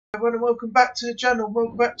everyone, and welcome back to the channel.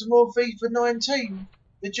 Welcome back to more FIFA 19,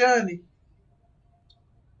 The Journey.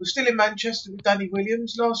 We're still in Manchester with Danny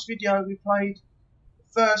Williams. Last video we played the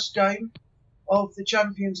first game of the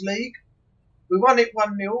Champions League. We won it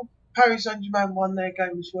 1-0. Paris Saint-Germain won their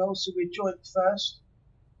game as well, so we joined first.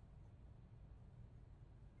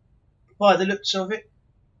 By the looks of it.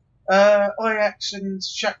 Ajax and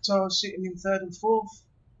Shakhtar are sitting in third and fourth.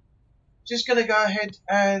 Just going to go ahead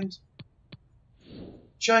and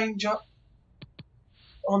change up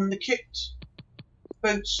on the kit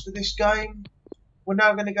boots for this game. We're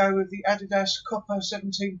now going to go with the Adidas Copper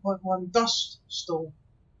 17.1 Dust Storm.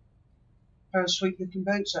 Pair of sweet looking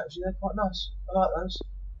boots actually, they're quite nice. I like those.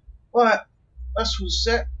 Right, that's all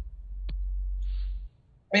set.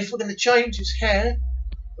 If we're going to change his hair,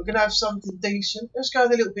 we're going to have something decent. Let's go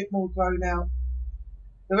with a little bit more grown out.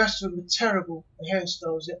 The rest of them are terrible, the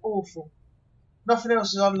hairstyles, they're awful. Nothing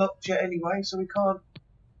else is unlocked yet anyway, so we can't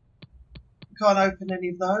open any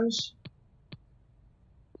of those.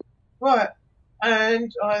 Right,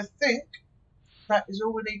 and I think that is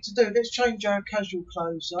all we need to do. Let's change our casual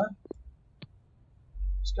clothes though.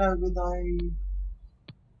 Let's go with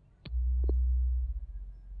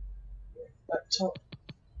that top,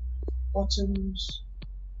 bottoms.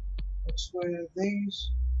 Let's wear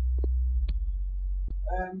these.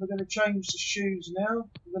 And we're going to change the shoes now.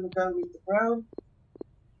 We're going to go with the brown.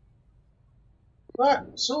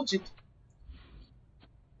 Right, sorted.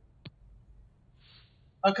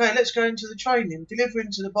 Okay, let's go into the training. Deliver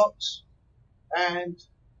into the box and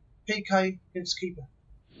PK against keeper.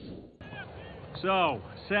 So,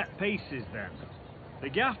 set pieces then. The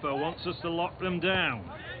gaffer wants us to lock them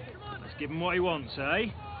down. Let's give him what he wants, eh?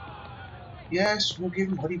 Yes, we'll give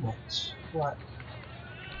him what he wants. Right.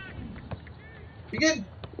 Begin!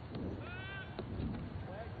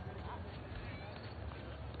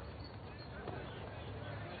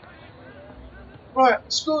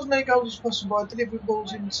 Right, score as many goals as possible by delivering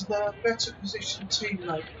balls into the better positioned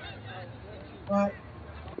teammate. Right.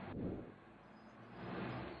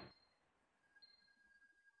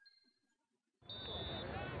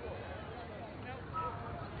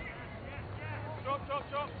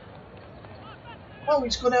 Oh,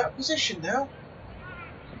 he's gone out of position now.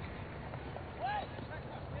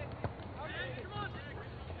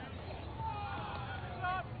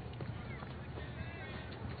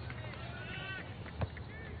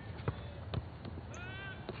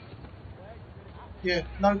 Yeah,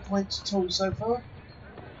 no points at all so far.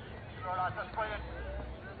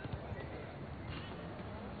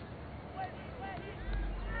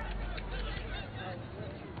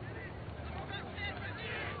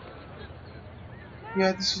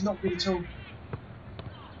 Yeah, this is not good at all.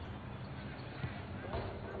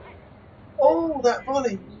 Oh, that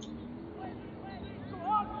volley!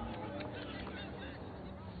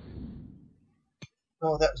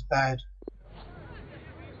 Oh, that was bad.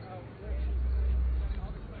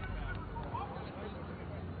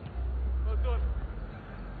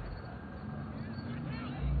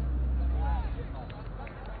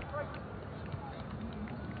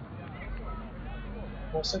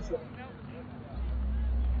 What's that for?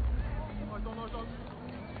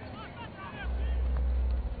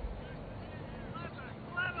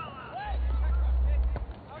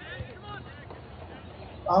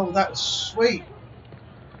 Oh, that was sweet.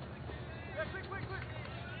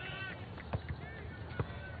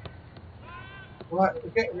 Right, we're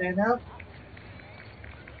getting there now.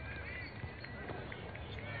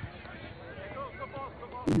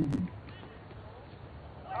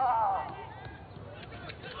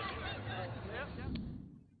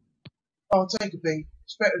 I'll take a B.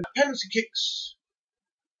 It's better than penalty kicks.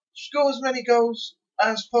 Score as many goals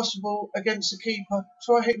as possible against the keeper.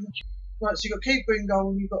 Try hitting. Right, so you've got keeper in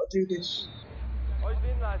goal and you've got to do this.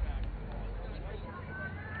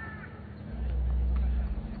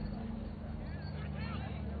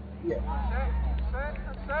 Yeah.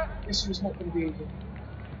 This was not going to be easy.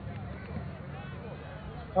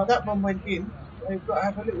 Now that one went in. They've got to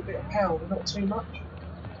have a little bit of power, but not too much.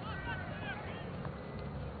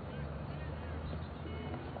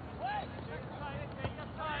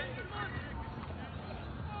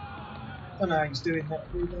 I don't know how he's doing that,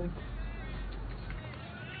 really.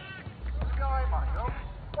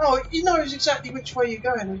 Oh, he knows exactly which way you're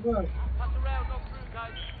going as well.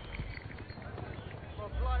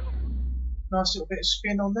 Nice little bit of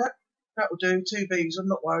spin on that. That will do. 2 Bs, I'm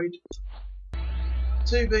not worried.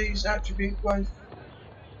 2 Bs, attribute growth.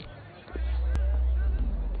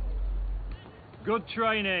 Good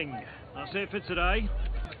training. That's it for today.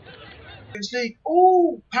 League.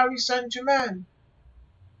 Oh, Paris Saint-Germain.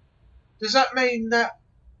 Does that mean that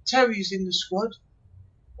Terry's in the squad?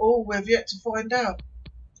 Oh, we've yet to find out.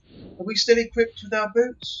 Are we still equipped with our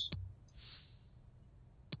boots?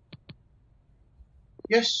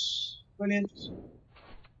 Yes, brilliant.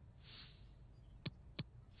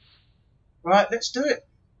 Right, let's do it.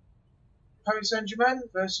 Paris Saint-Germain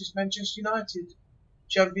versus Manchester United.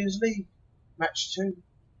 Champions League. Match 2.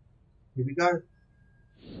 Here we go.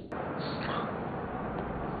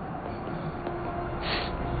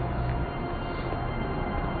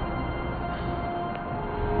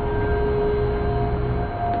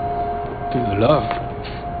 Feel the love.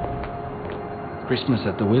 Christmas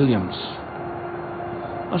at the Williams.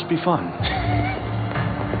 Must be fun.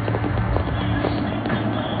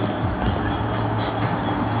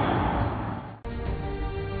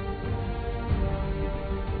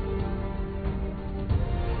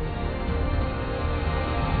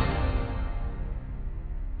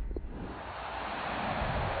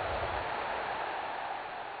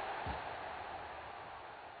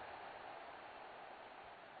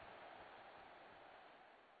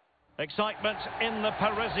 Excitement in the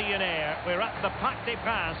Parisian air. We're at the Parc des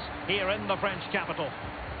Princes here in the French capital.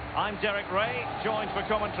 I'm Derek Ray, joined for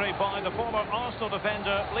commentary by the former Arsenal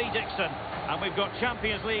defender Lee Dixon. And we've got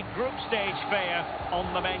Champions League group stage fare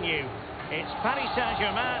on the menu. It's Paris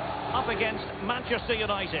Saint-Germain up against Manchester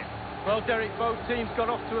United. Well, Derek, both teams got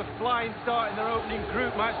off to a flying start in their opening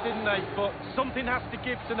group match, didn't they? But something has to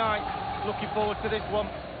give tonight. Looking forward to this one.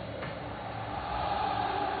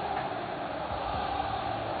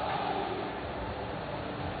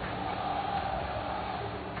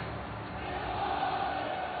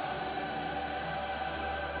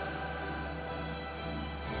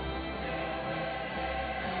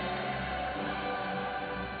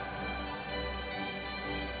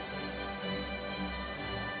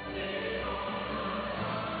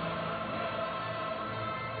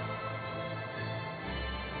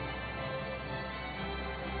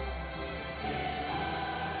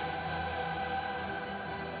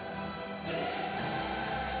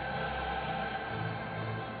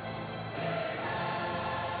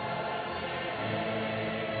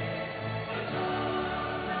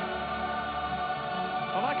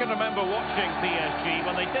 I can remember watching PSG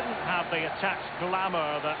when they didn't have the attached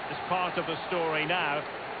glamour that is part of the story now.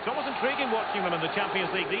 It's almost intriguing watching them in the Champions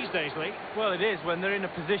League these days, Lee. Well, it is when they're in a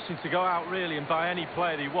position to go out really and buy any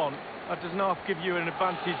player they want. That does not give you an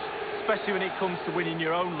advantage, especially when it comes to winning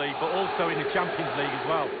your own league, but also in the Champions League as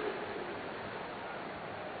well.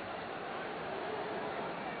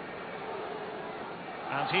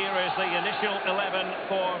 And here is the initial 11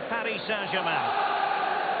 for Paris Saint-Germain.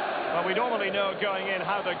 Well, we normally know going in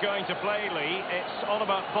how they're going to play, Lee. It's all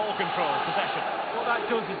about ball control, possession. What that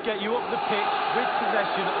does is get you up the pitch with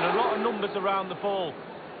possession and a lot of numbers around the ball.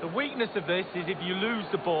 The weakness of this is if you lose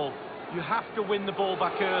the ball, you have to win the ball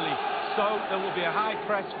back early. So there will be a high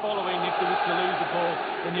press following if they were to lose the ball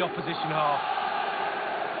in the opposition half.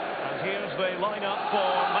 And here's the lineup for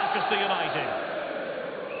Manchester United.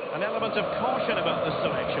 An element of caution about this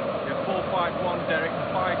selection. Yeah, 4-5-1, Derek.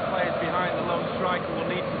 The 5 players behind the lone striker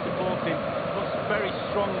will need to support him. Plus, very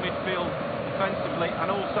strong midfield defensively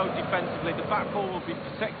and also defensively. The back four will be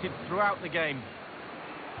protected throughout the game.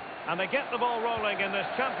 And they get the ball rolling in this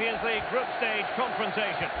Champions League group stage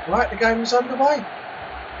confrontation. Right, the game is underway.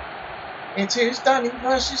 It is Danny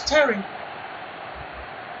versus Terry.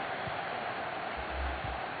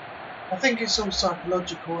 I think it's all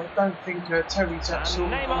psychological. I don't think Terry's that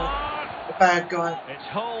sort of a bad guy. It's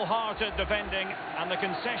wholehearted defending and the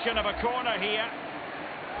concession of a corner here.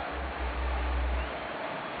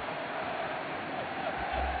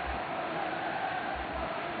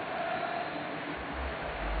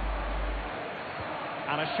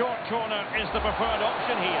 And a short corner is the preferred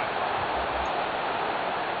option here.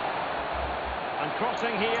 And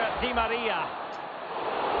crossing here, Di Maria.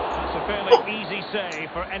 That's a fairly easy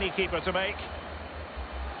save for any keeper to make.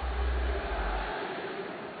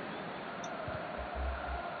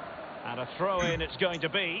 And a throw-in it's going to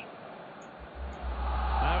be.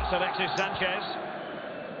 Now it's Alexis Sanchez.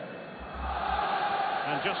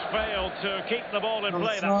 And just failed to keep the ball in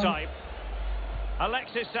play that time.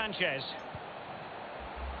 Alexis Sanchez.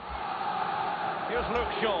 Here's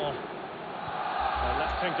Luke Shaw.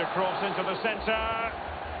 Electing to cross into the centre.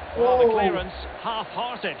 Well, the clearance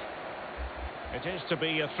half-hearted. It is to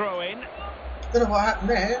be a throw-in. Don't know what happened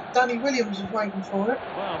there. Danny Williams was waiting for it.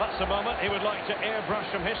 Well, that's a moment he would like to airbrush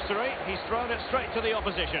from history. He's thrown it straight to the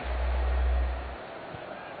opposition.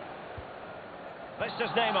 This is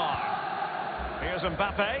Neymar. Here's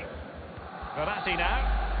Mbappe. Verratti now.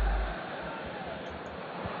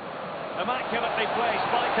 Immaculately placed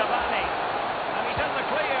by Cavani. And he's in the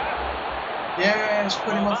clear. Yes,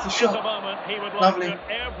 put him Well, off the that is a shot. moment he would like Lovely. to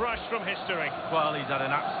airbrush from history. Well, he's had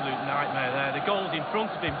an absolute nightmare there. The goal's in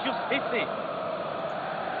front of him. Just hit it.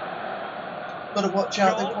 Got to watch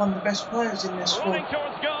out. They've got one of the best players in their Running squad.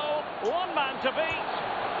 towards goal. One man to beat.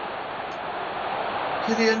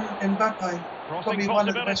 Kylian Mbappe, Crossing probably one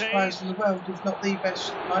of the best possibilities. players in the world, if not the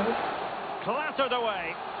best at the moment. Clattered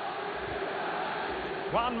away.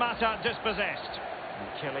 Juan Mata dispossessed. And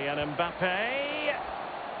Kylian Mbappe.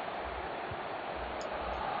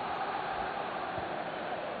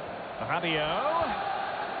 Rabiot.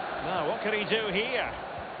 Now, what can he do here?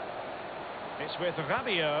 It's with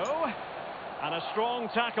Rabiot. And a strong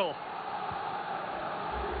tackle.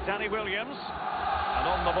 Danny Williams. And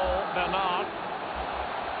on the ball, Bernard.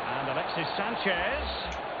 And Alexis Sanchez.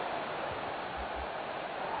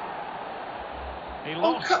 He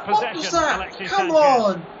lost possession, what was that? Alexis Come Sanchez.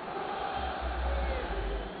 on!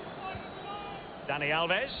 Dani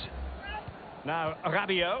Alves. Now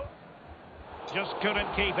Rabiot. Just couldn't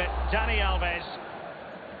keep it. Dani Alves.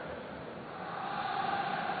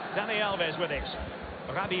 Dani Alves with it.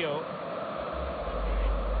 Rabiot.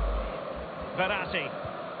 Verratti.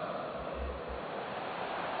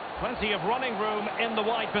 Plenty of running room in the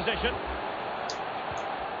wide position.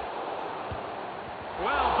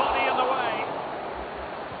 Well, body in the way.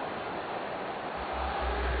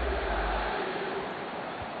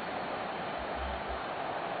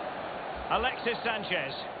 Alexis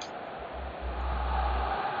Sanchez.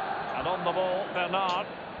 And on the ball, Bernard.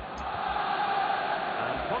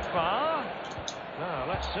 And Pogba. Now,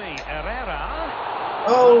 let's see. Herrera.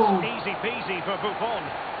 Oh! Easy peasy for Buffon.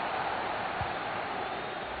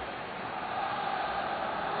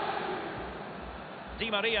 Di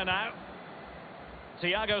Maria now.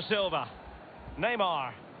 Thiago Silva.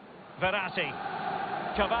 Neymar. Verratti.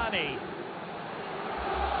 Cavani.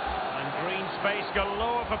 And green space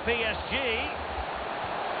galore for PSG.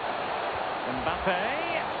 Mbappe.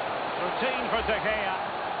 Routine for De Gea.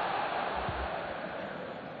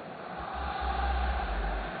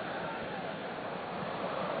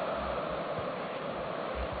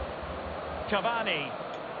 Cavani.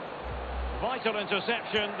 Vital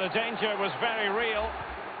interception. The danger was very real.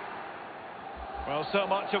 Well, so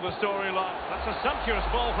much of the storyline. That's a sumptuous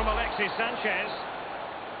ball from Alexis Sanchez.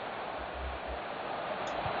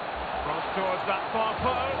 Cross towards that far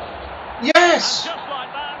post. Yes! And just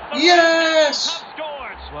like that, the Yes! have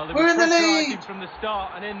scored. Well, they We're were in the pressurising lead. from the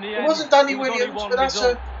start, and in the It end, wasn't Danny it was only Williams, one but that's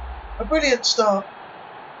result. a brilliant start.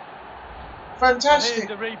 Well, here's Fantastic.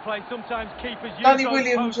 the replay. Sometimes keepers use Danny those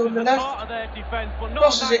Williams posts on as the a left. part of their defence, but not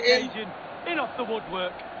Crosses on that it in. occasion. In off the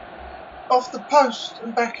woodwork. Off the post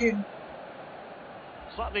and back in.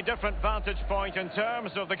 Slightly different vantage point in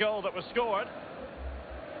terms of the goal that was scored.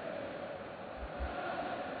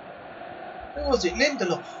 Who was it?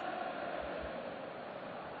 Lindelof.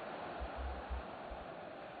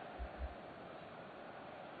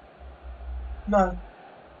 No.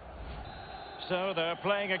 So they're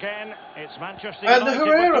playing again. It's Manchester And United with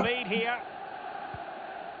Herrera. the lead here.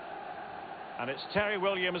 And it's Terry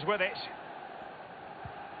Williams with it.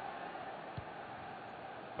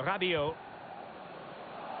 Rabiot.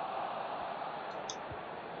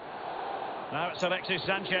 Now it's Alexis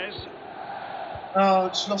Sanchez. Oh,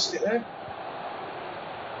 just lost it there.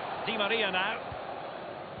 Di Maria now.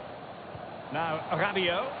 Now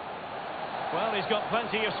Rabiot. Well, he's got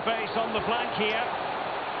plenty of space on the flank here.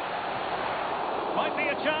 Might be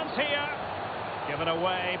a chance here. Given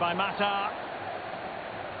away by Mata.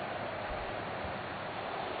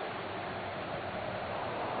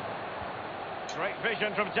 Great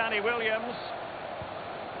vision from Danny Williams.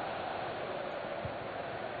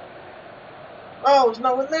 Oh, there's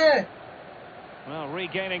no one there. Well,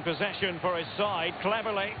 regaining possession for his side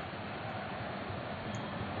cleverly.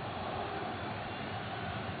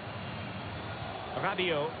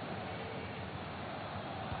 Rabiot.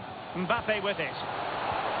 Mbappe with it.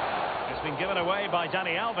 It's been given away by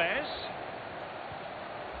Dani Alves.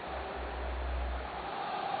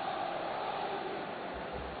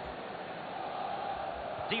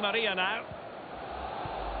 Di Maria now.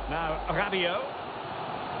 Now Rabiot.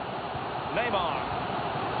 Neymar.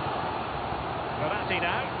 Verratti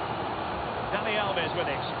now. Dani Alves with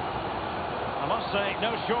it. I must say,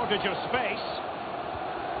 no shortage of space.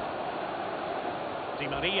 Di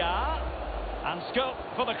Maria. And scope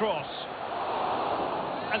for the cross.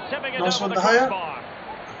 And tipping it Nice over one, the De Gea. crossbar.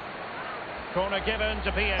 Corner given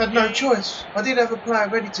to PSG. Had no choice. I did have a player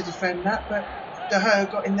ready to defend that, but De Gea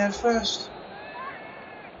got in there first.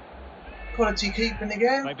 Quality keeping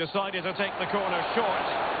again. They've decided to take the corner short.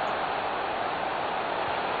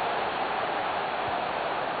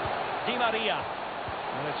 Di Maria.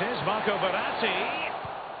 And it is Marco Verratti.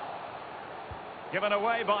 Given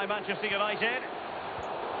away by Manchester United.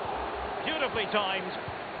 Beautifully timed.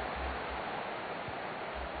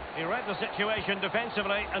 He read the situation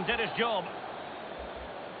defensively and did his job.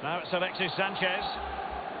 Now it's Alexis Sanchez.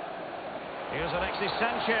 Here's Alexis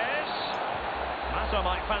Sanchez. Massa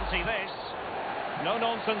might fancy this.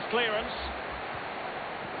 No-nonsense clearance.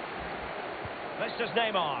 This is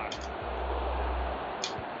Neymar.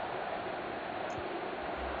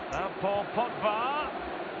 Now Paul Pogba.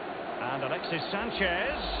 And Alexis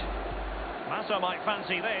Sanchez. Massa might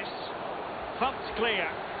fancy this. Thumped clear.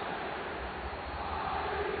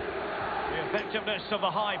 The effectiveness of the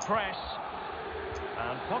high press.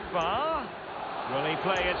 And Pogba. Will he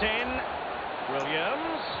play it in?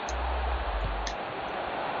 Williams.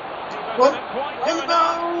 What? Oh,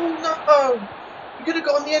 no, no! You could have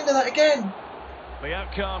got on the end of that again. The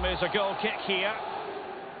outcome is a goal kick here.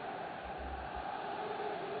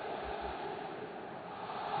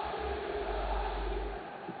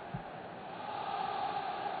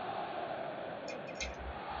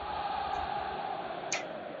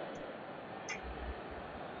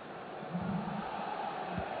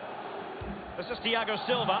 This is Thiago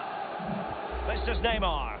Silva. This is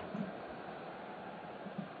Neymar.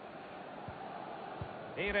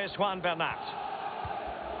 Here is Juan Bernat.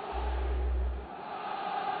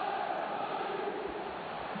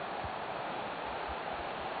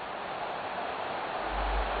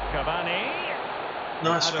 Cavani.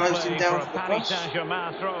 Nice, closed him down for the Paris cross.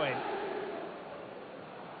 Saint-Germain throw-in.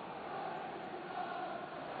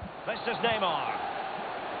 This is Neymar.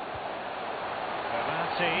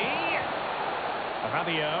 Verratti.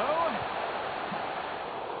 Rabiot.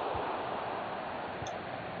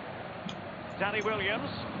 Danny Williams.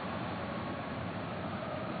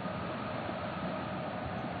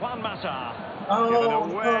 Juan Mata. Given Oh,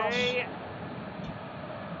 away.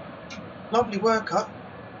 lovely work up.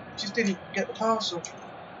 Just didn't get the parcel.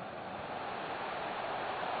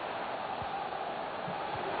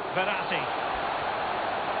 Verratti.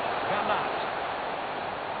 Bernat.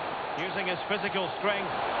 Using his physical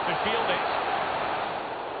strength to shield it.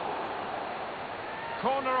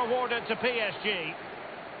 Corner awarded to PSG.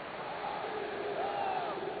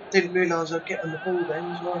 Didn't realise I'd get on the ball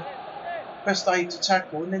then, so I pressed A to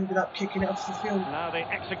tackle and ended up kicking it off the field. Now the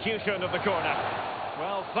execution of the corner.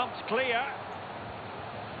 Well thumped clear.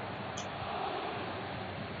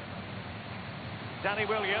 Danny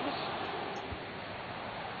Williams.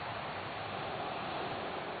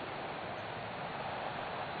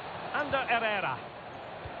 Under Herrera.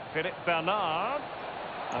 Philippe Bernard.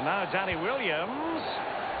 And now Danny Williams.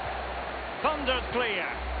 Thundered clear.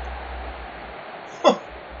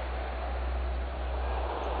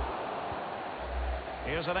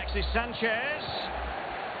 Here's Alexis Sanchez.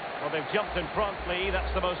 Well, they've jumped in front, Lee.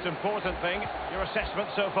 That's the most important thing. Your assessment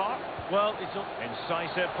so far? Well, it's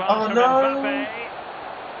incisive pass Oh, from no. Mbappe.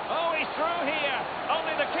 Oh, he's through here.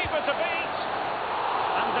 Only the keeper to beat.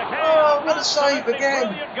 And again, Oh, what a save absolutely again.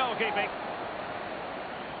 Brilliant goalkeeping.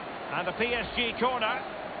 And a PSG corner.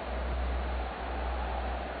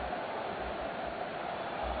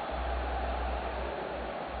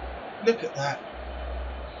 Look at that.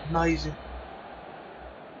 Amazing.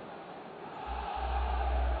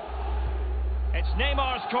 It's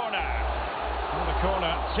Neymar's corner. Oh, the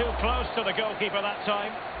corner too close to the goalkeeper that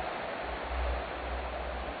time.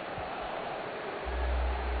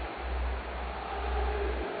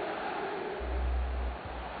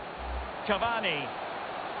 Cavani.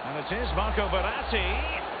 And it is Marco Verratti.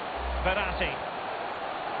 Verratti.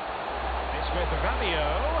 It's with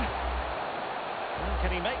Rabiot. And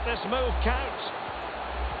can he make this move count?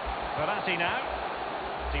 Verratti now.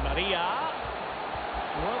 Di Maria.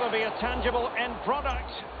 Will there be a tangible end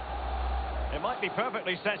product? It might be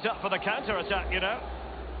perfectly set up for the counter-attack, you know.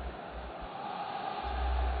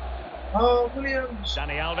 Oh, Williams.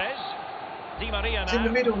 Dani Alves. Di Maria It's in the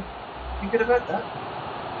now. middle. You could have had that.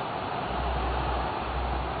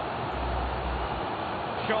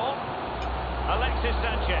 Shaw. Alexis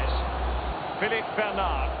Sanchez. Philippe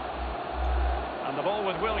Bernard. And the ball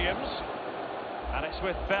with Williams. And it's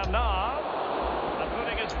with Bernard. And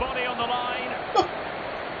putting his body on the line.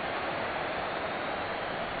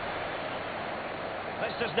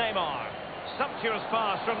 This is Neymar. Sumptuous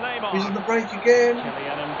pass from Neymar. He's on the break again.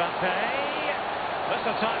 Kylian Mbappe. This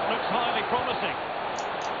attack looks highly promising.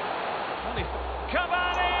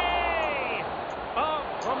 Cavani! Oh,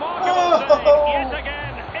 remarkable save. Yet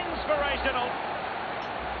again, inspirational.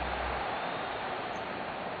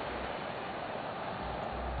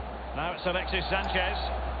 Now it's Alexis Sanchez.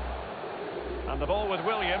 And the ball with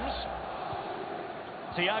Williams.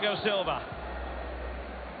 Thiago Silva.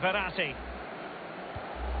 Verratti.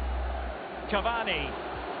 Cavani.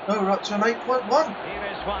 Oh, we're up to an 8.1. Here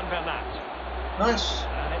is Juan Bernat. Nice.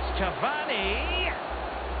 And it's Cavani.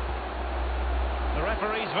 The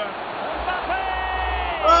referee's Mbappe!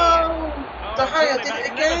 Oh, De Gea truly did it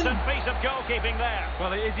magnificent again. piece of goalkeeping there.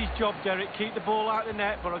 Well, it is his job, Derek. Keep the ball out of the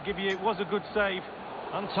net, but I'll give you, it was a good save.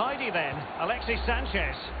 Untidy then, Alexis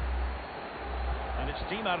Sanchez. And it's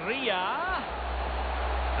Di Maria.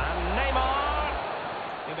 And Neymar.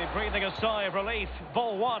 He'll be breathing a sigh of relief.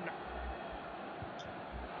 Ball one.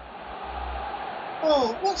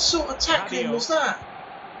 Oh, what sort of tackling Rabiot. was that?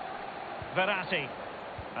 Verratti.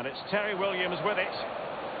 And it's Terry Williams with it.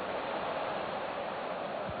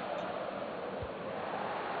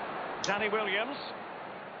 Danny Williams.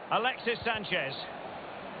 Alexis Sanchez.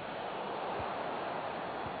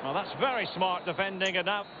 Well, that's very smart defending, and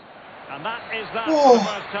that is that for the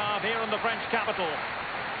first half here in the French capital.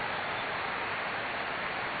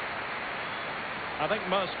 I think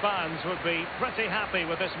most fans would be pretty happy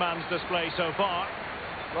with this man's display so far.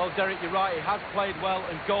 Well, Derek, you're right. He has played well,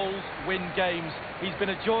 and goals win games. He's been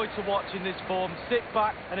a joy to watch in this form. Sit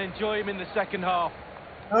back and enjoy him in the second half.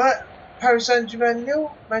 Alright, Paris Saint-Germain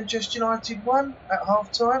 0, Manchester United 1 at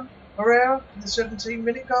half-time. Herrera for the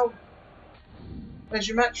 17-minute goal. There's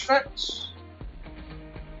your match facts.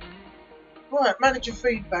 Right, manager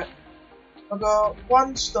feedback. I got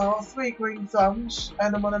 1 star, 3 green thumbs,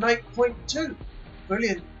 and I'm on an 8.2.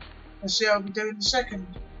 Brilliant. Let's see how we do in the second,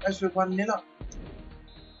 as we're 1-0 up.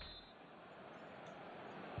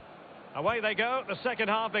 Away they go, the second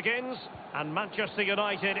half begins, and Manchester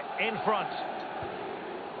United in front.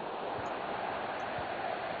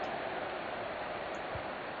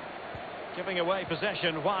 Giving away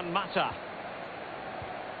possession, Juan Mata.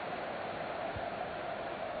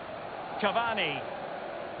 Cavani.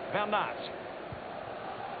 Bernat.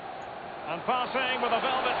 And passing with a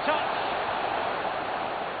velvet touch.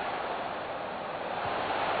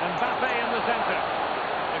 Mbappe in the centre.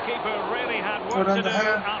 The keeper really had work to do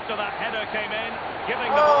after that header came in, giving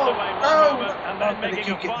the ball away one moment and then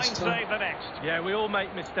making a fine save the next. Yeah, we all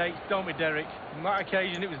make mistakes, don't we, Derek? On that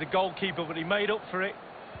occasion, it was the goalkeeper, but he made up for it.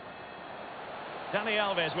 Dani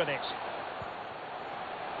Alves with it.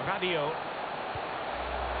 Rabiot.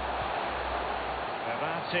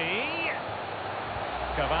 Verratti.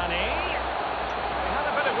 Cavani. He had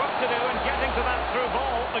a bit of work to do in getting to that through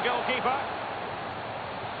ball, the goalkeeper.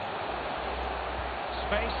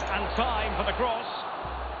 Space and time for the cross.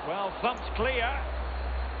 Well thumped clear.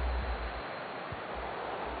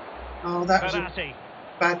 Oh, that was Verratti. a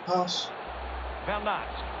bad pass.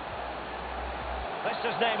 Bernat. This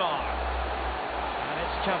is Neymar. And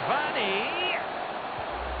it's Cavani.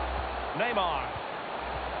 Neymar.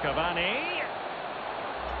 Cavani.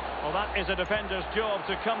 Well, that is a defender's job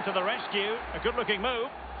to come to the rescue. A good-looking move.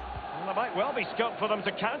 And there might well be scope for them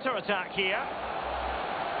to counter-attack here.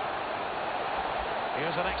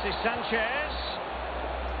 Here's Alexis Sanchez.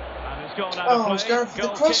 And it's gone out of play. He's going for the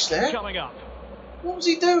cross there. Coming up. What was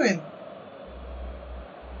he doing?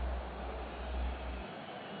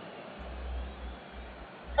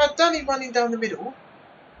 Had Danny running down the middle.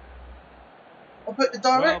 I put the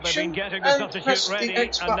direction and pressed the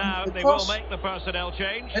X button for the cross, will make the personnel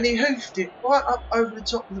change. and he hoofed it right up over the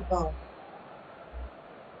top of the bar.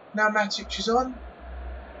 Now Matic is on.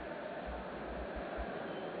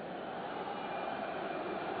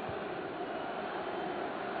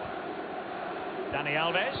 Dani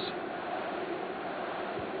Alves.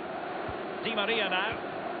 Di Maria now.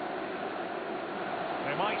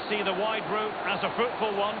 They might see the wide route as a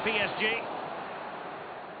fruitful one, PSG.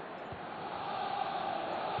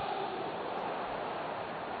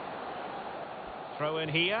 Throw in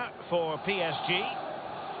here for PSG.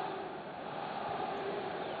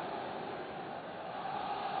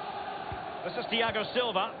 This is Thiago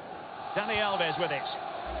Silva. Dani Alves with it.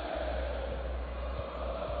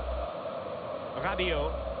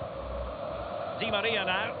 Rabiot. Di Maria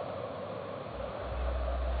now.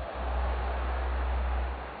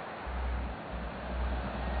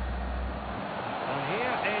 And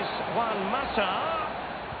here is Juan Mata.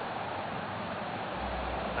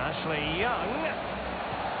 Ashley Young.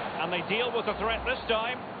 And they deal with the threat this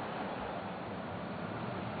time.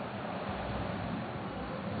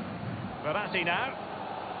 Verratti now.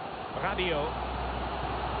 Rabiot.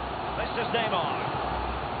 This is Neymar.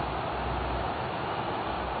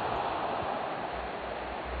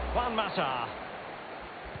 Juan Mata.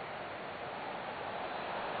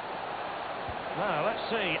 Now, let's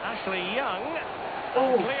see. Ashley Young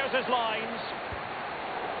clears his lines.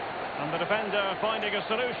 And the defender finding a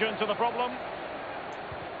solution to the problem.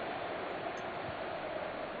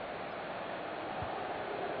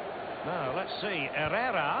 Now, let's see.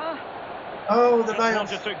 Herrera. Oh, the Just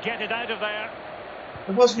layoff. wanted to get it out of there.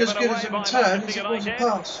 It wasn't as Given good as away a by return Manchester as it was a United.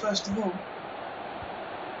 pass, first of all.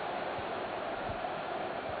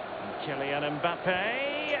 Kylian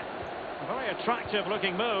Mbappe. A very attractive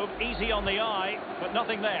looking move, easy on the eye, but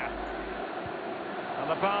nothing there. And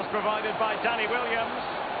the pass provided by Danny Williams.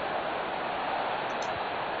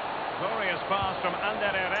 Glorious pass from Ander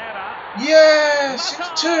Herrera. Yes,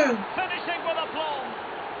 Mata, it's 2. finishing with aplomb.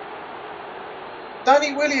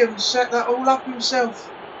 Danny Williams set that all up himself.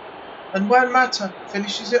 And Juan Mata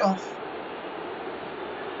finishes it off.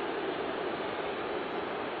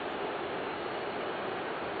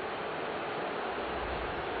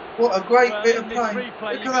 What a great bit of play.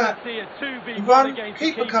 Look at that. The run,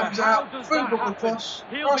 keeper comes out, through ball across,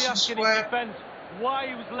 nice and square.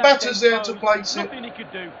 Mata's there to place it. Nothing he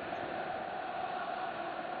could do.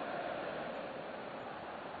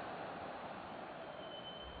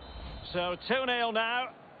 So 2-0 now.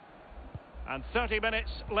 And 30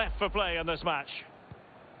 minutes left for play in this match.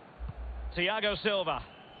 Thiago Silva.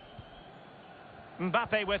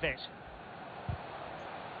 Mbappe with it.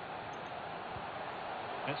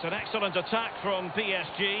 It's an excellent attack from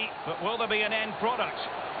PSG, but will there be an end product?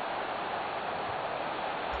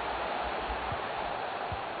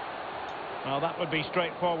 Well, that would be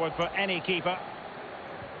straightforward for any keeper.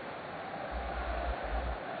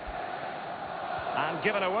 And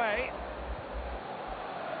given away.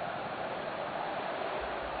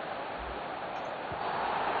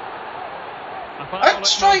 And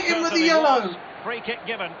straight in with the yellow. Free kick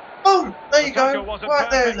given. Boom, there you go.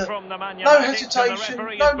 Right there, look. No hesitation,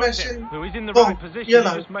 no messing. Who is in the Boom, right position,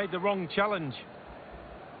 yellow. he just made the wrong challenge.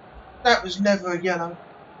 That was never a yellow.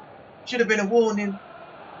 Should have been a warning.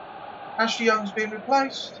 Ashley Young's been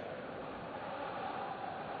replaced.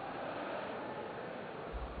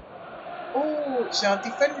 Oh, it's our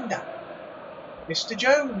defender, Mr.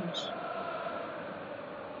 Jones.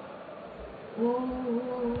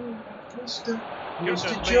 Oh, Mr.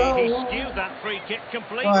 Jones. He skewed that free kick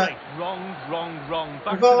completely. Right. Wrong.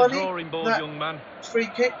 Back Cavani, to the drawing board, that young man. Free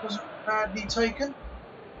kick wasn't badly taken.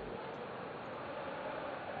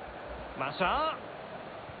 Massa.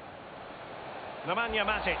 Nemanja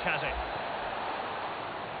Matic has it.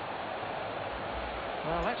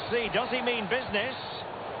 Well, let's see. Does he mean business?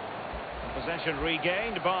 Possession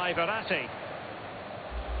regained by Verratti.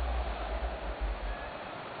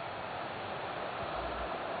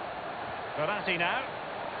 Verratti now.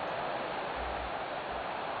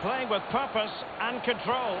 Playing with purpose and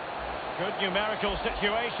control. Good numerical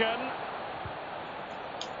situation.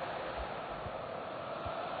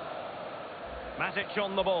 Matic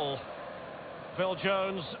on the ball. Phil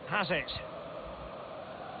Jones has it.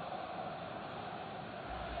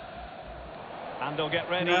 And they'll get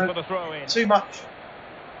ready for the throw-in. Too much.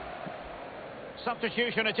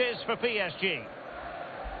 Substitution it is for PSG.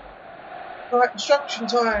 Right, instruction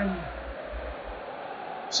time.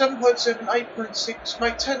 7.7, 8.6,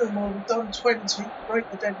 make 10 or more, we've done 20, break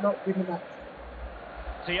the deadlock, win the match.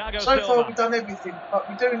 Thiago so Silva. far we've done everything, but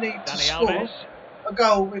we do need to score a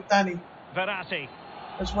goal with Danny Verratti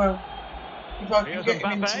as well. If I can Here's get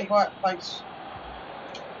him Mbappe. into the right place.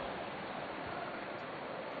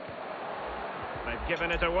 They've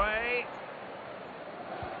given it away.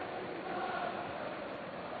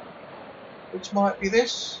 Which might be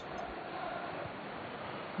this.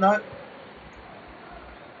 No.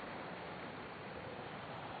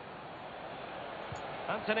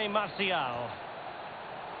 Anthony Martial.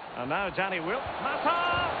 And now Danny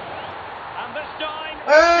Mata! And this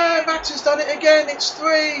time... Mata's done it again, it's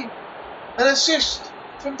 3! An assist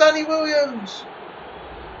from Danny Williams.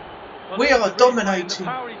 Well, we are dominating.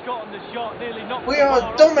 We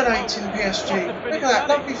are dominating PSG. Look at that,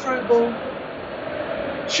 lovely through ball.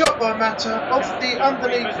 Shot by Mata, off the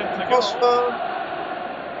underneath the crossbar.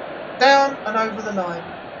 Down and over the line.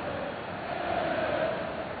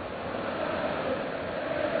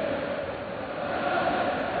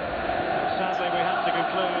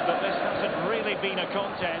 Been a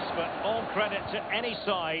contest, but all credit to any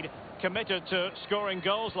side committed to scoring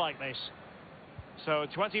goals like this. So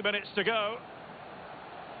 20 minutes to go.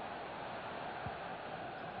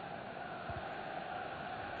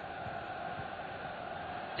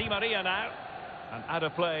 Di Maria now, and out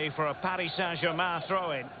of play for a Paris Saint-Germain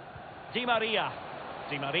throw-in. Di Maria.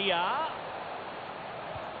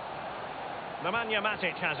 Nemanja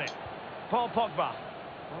Matic has it. Paul Pogba.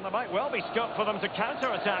 Well, there might well be scope for them to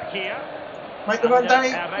counter-attack here. Make the run,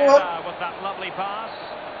 Danny. Go on. With that lovely pass.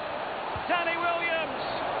 Danny Williams.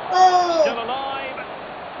 Oh! Still alive.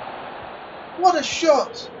 What a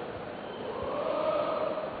shot.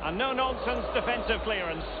 A no-nonsense defensive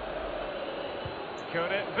clearance.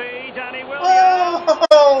 Could it be Danny Williams?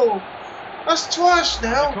 Oh! That's twice The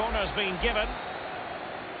now. corner's been given.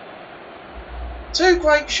 Two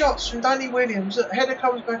great shots from Danny Williams. The header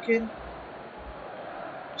comes back in.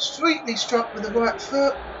 Sweetly struck with the right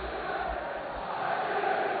foot.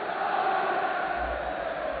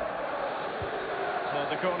 So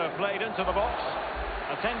the corner played into the box,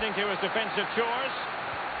 attending to his defensive chores.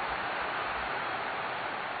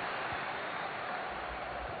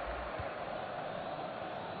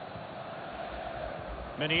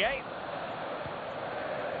 Meunier.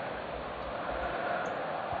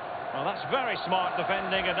 Well, that's very smart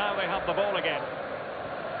defending, and now they have the ball again.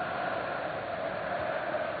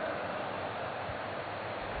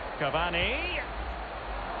 Cavani.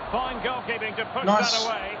 Fine goalkeeping to push Nice. that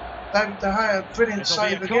away. David De Gea, brilliant It'll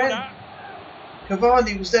save be a again. corner.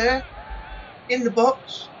 Cavani was there, in the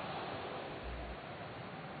box.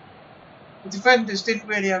 The defenders didn't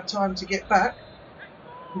really have time to get back.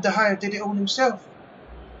 And De Gea did it all himself.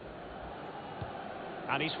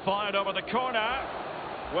 And he's fired over the corner.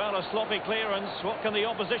 Well, a sloppy clearance. What can the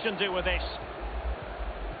opposition do with this?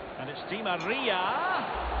 And it's Di Maria.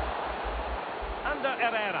 Ander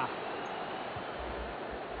Herrera.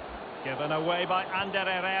 Given away by Ander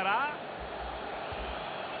Herrera.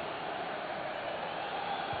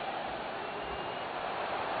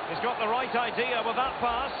 He's got the right idea with that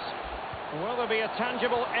pass. Will there be a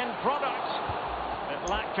tangible end product? It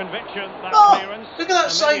lacked conviction, that clearance. Look at that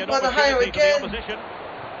And save maybe an by De Gea opportunity for the again. opposition.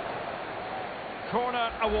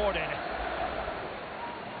 Corner awarded.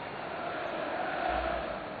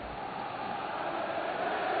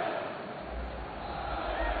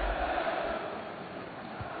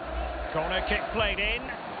 Corner kick played in.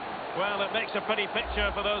 Well, it makes a pretty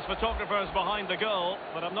picture for those photographers behind the goal,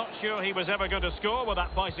 but I'm not sure he was ever going to score with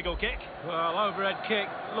that bicycle kick. Well, overhead kick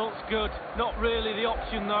looks good. Not really the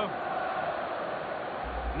option, though.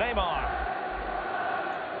 Neymar.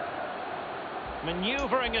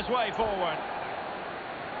 Manoeuvring his way forward.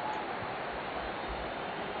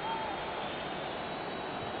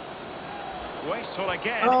 Wasteful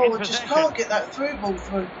again. Oh, in I just possession. can't get that through ball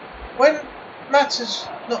through. When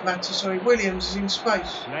Williams is in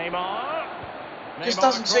space. Neymar. Just Neymar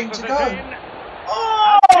doesn't seem to crosses go. it in.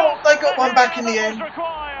 Oh, they got one back in the header end. was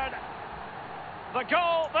required. The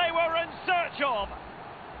goal they were in search of.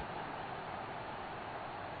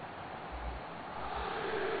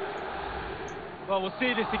 Well, we'll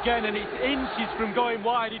see this again, and it's inches from going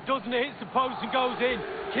wide. It doesn't hit the post and goes in.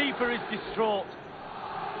 Keeper is distraught.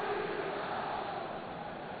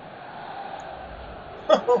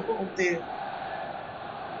 Oh dear.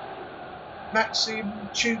 Maxim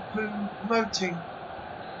Choupo-Moting.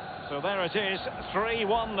 So there it is,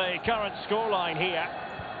 3-1 the current scoreline here.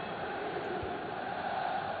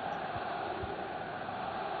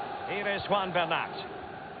 Here is Juan Bernat.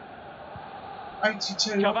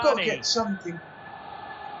 82. I've got to Cavani. get something.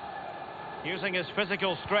 Using his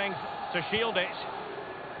physical strength to shield it.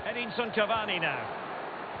 Edinson Cavani now.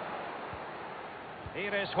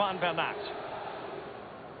 Here is Juan Bernat.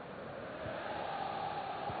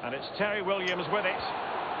 And it's Terry Williams with it.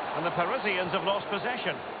 And the Parisians have lost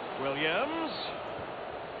possession. Williams.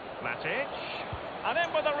 Matic. And in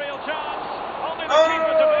with a real chance. Only the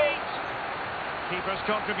keeper to beat. Keeper's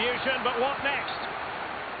contribution, but what next?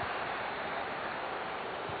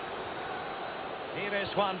 Here is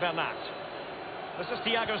Juan Bernat. This is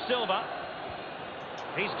Thiago Silva.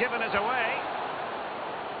 He's given it away.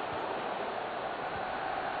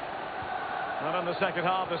 Well, in the second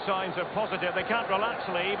half, the signs are positive. They can't relax,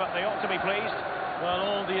 Lee, but they ought to be pleased. Well,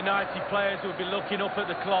 all the United players will be looking up at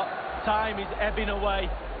the clock. Time is ebbing away.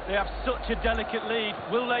 They have such a delicate lead.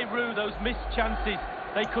 Will they rue those missed chances?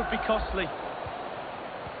 They could be costly.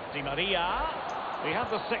 Di Maria. He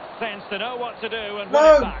had the sixth sense to know what to do and win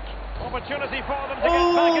it back. Opportunity for them to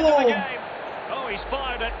get back into the game. Oh, he's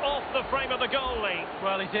fired it off the frame of the goalie.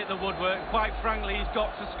 Well, he's hit the woodwork. Quite frankly, he's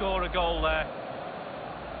got to score a goal there.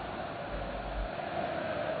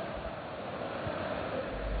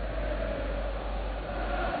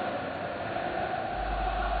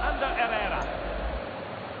 Ander Herrera.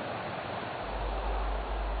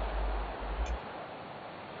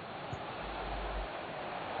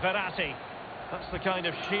 Verratti. That's the kind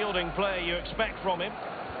of shielding play you expect from him.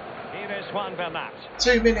 Here is Juan Bernat.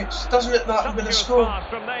 2 minutes. Doesn't look like I'm going to score. Pass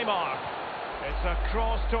from Neymar. It's a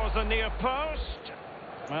cross towards the near post.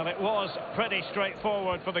 Well, it was pretty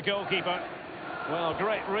straightforward for the goalkeeper. Well,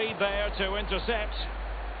 great read there to intercept.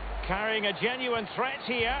 Carrying a genuine threat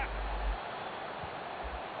here.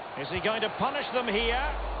 Is he going to punish them here?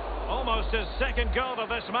 Almost his second goal of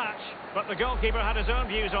this match, but the goalkeeper had his own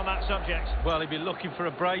views on that subject. Well, he'd be looking for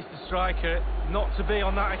a brace, the striker, not to be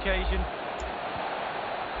on that occasion.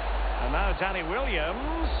 And now Danny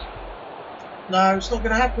Williams. No, it's not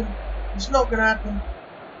going to happen. It's not going to happen.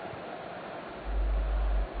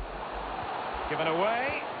 Given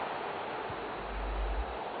away.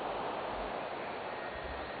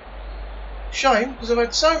 Shame, because I've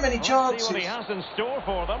had so many Let's chances. see what he has in store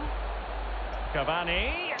for them.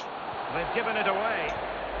 Cavani. They've given it away.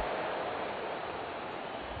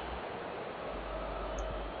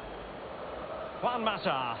 Juan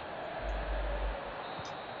Mata.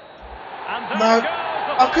 And there No, goes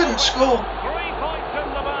the I couldn't score. 3 points in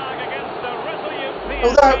the bag against the resolute PSG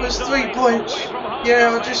Although it was 3 side points, away from home.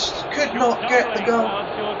 yeah, I just could not get the goal.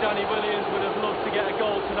 I'm sure Danny Williams would have loved to get a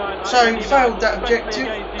goal tonight. So he failed that objective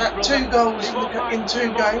at 2 goals in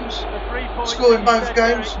 2 games, scoring both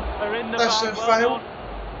games. That's a fail.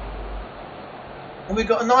 And we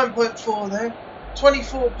got a 9.4 there,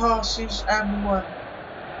 24 passes and 1.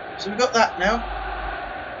 So we've got that now.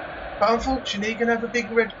 But unfortunately, you can have a big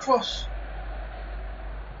red cross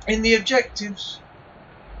in the objectives.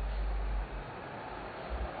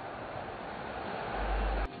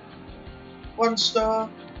 One star,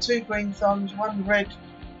 2 green thumbs, 1 red.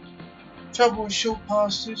 Trouble with short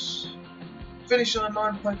passes. Finish on a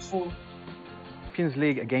 9.4. Champions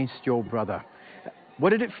League against your brother.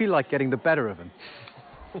 What did it feel like getting the better of him?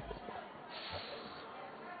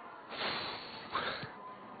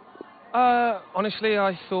 Honestly,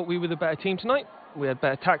 I thought we were the better team tonight. We had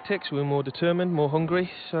better tactics, we were more determined, more hungry.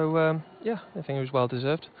 So, yeah, I think it was well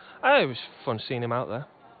deserved. It was fun seeing him out there.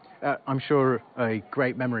 I'm sure a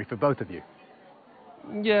great memory for both of you.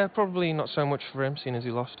 Yeah, probably not so much for him, seeing as he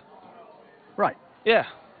lost. Right. Yeah.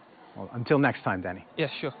 Well, until next time, Danny. Yeah,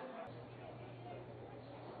 sure.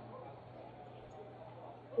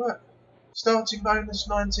 Right. Starting bonus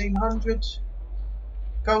 1900.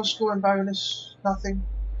 Goal scoring bonus nothing.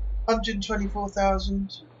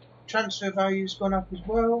 124,000. Transfer value's gone up as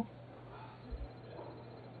well.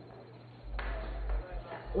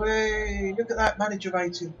 Whey, look at that manager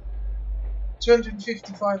rating.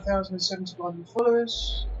 255,071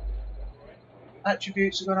 followers.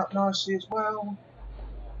 Attributes have gone up nicely as well.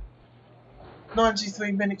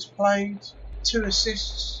 93 minutes played. 2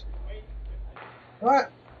 assists. Right.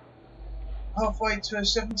 Halfway to a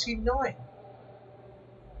 79.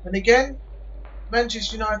 And again,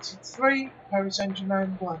 Manchester United 3, Paris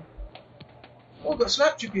Saint-Germain 1. Oh, got some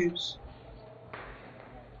attributes.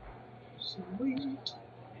 Sweet.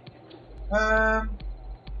 I'm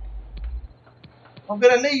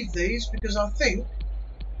going to leave these because I think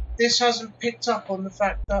this hasn't picked up on the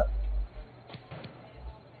fact that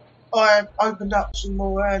I opened up some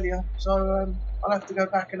more earlier. So I'll have to go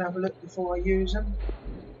back and have a look before I use them.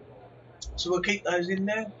 So we'll keep those in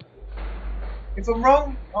there. If I'm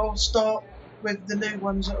wrong, I'll start with the new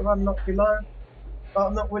ones that are unlocked below, but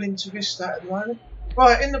I'm not willing to risk that at the moment.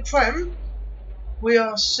 Right, in the Prem, we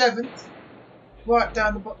are 7th, right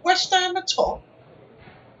down the bottom. West Ham the top?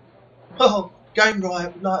 Oh, game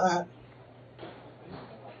riot like that.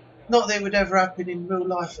 Not that it would ever happen in real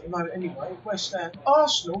life at the moment anyway. West Ham.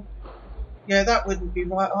 Arsenal? Yeah, that wouldn't be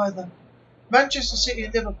right either. Manchester City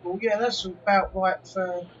and Liverpool, yeah, that's about right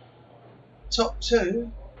for top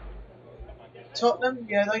 2. Tottenham,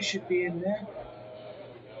 yeah, they should be in there.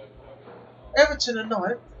 Everton are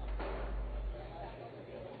 9th.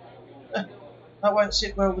 That won't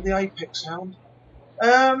sit well with the Apex Hound.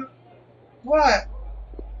 Right,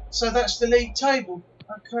 so that's the league table.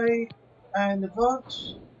 Okay, and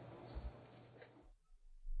advance.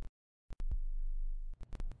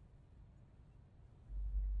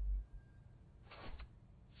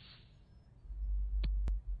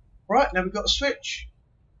 Right, now we've got a switch.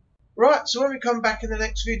 Right, so when we come back in the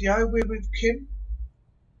next video, we're with Kim.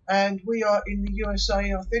 And we are in the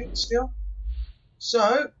USA, I think, still.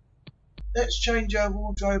 So, let's change our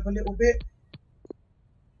wardrobe a little bit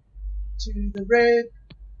to the red.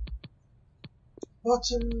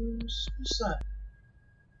 Bottoms, what's that?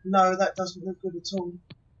 No, that doesn't look good at all.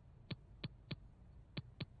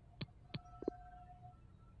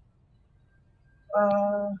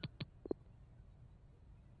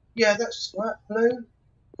 Yeah, that's right, blue.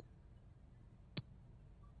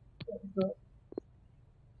 What have we got?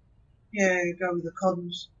 Yeah, go with the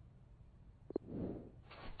cons.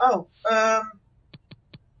 Oh,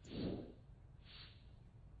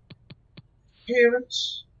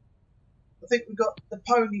 appearance. I think we've got the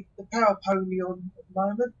pony, the power pony on at the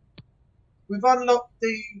moment. We've unlocked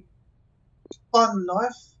the fun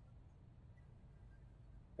life.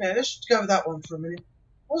 Yeah, let's go with that one for a minute.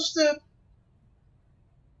 What's the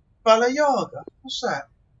Balayaga? What's that?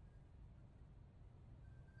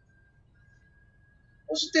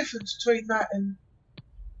 What's the difference between that and...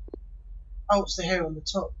 Oh, it's the hair on the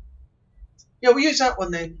top. Yeah, we'll use that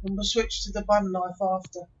one then, and we'll switch to the bun knife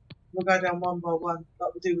after. We'll go down one by one,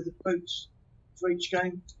 like we do with the boots for each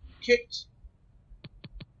game. Kicked.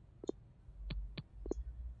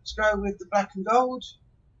 Let's go with the black and gold.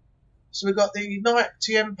 So we've got the Nike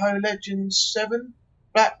Tiempo Legends 7,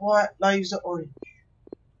 black, white, laser, orange.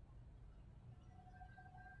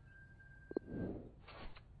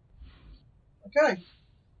 Okay.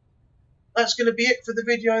 That's going to be it for the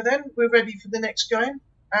video then. We're ready for the next game.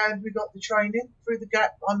 And we got the training through the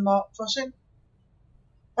gap unmarked crossing.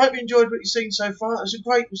 Hope you enjoyed what you've seen so far. It was a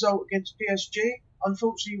great result against PSG.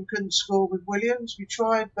 Unfortunately, we couldn't score with Williams. We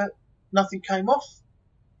tried, but nothing came off.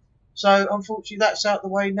 So, unfortunately, that's out the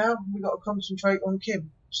way now. We've got to concentrate on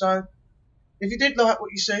Kim. So, if you did like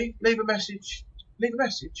what you see, leave a message. Leave a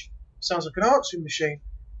message? Sounds like an answering machine.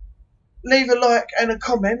 Leave a like and a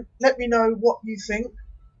comment. Let me know what you think.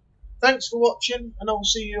 Thanks for watching, and I will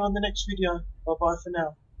see you on the next video. Bye-bye for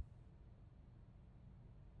now.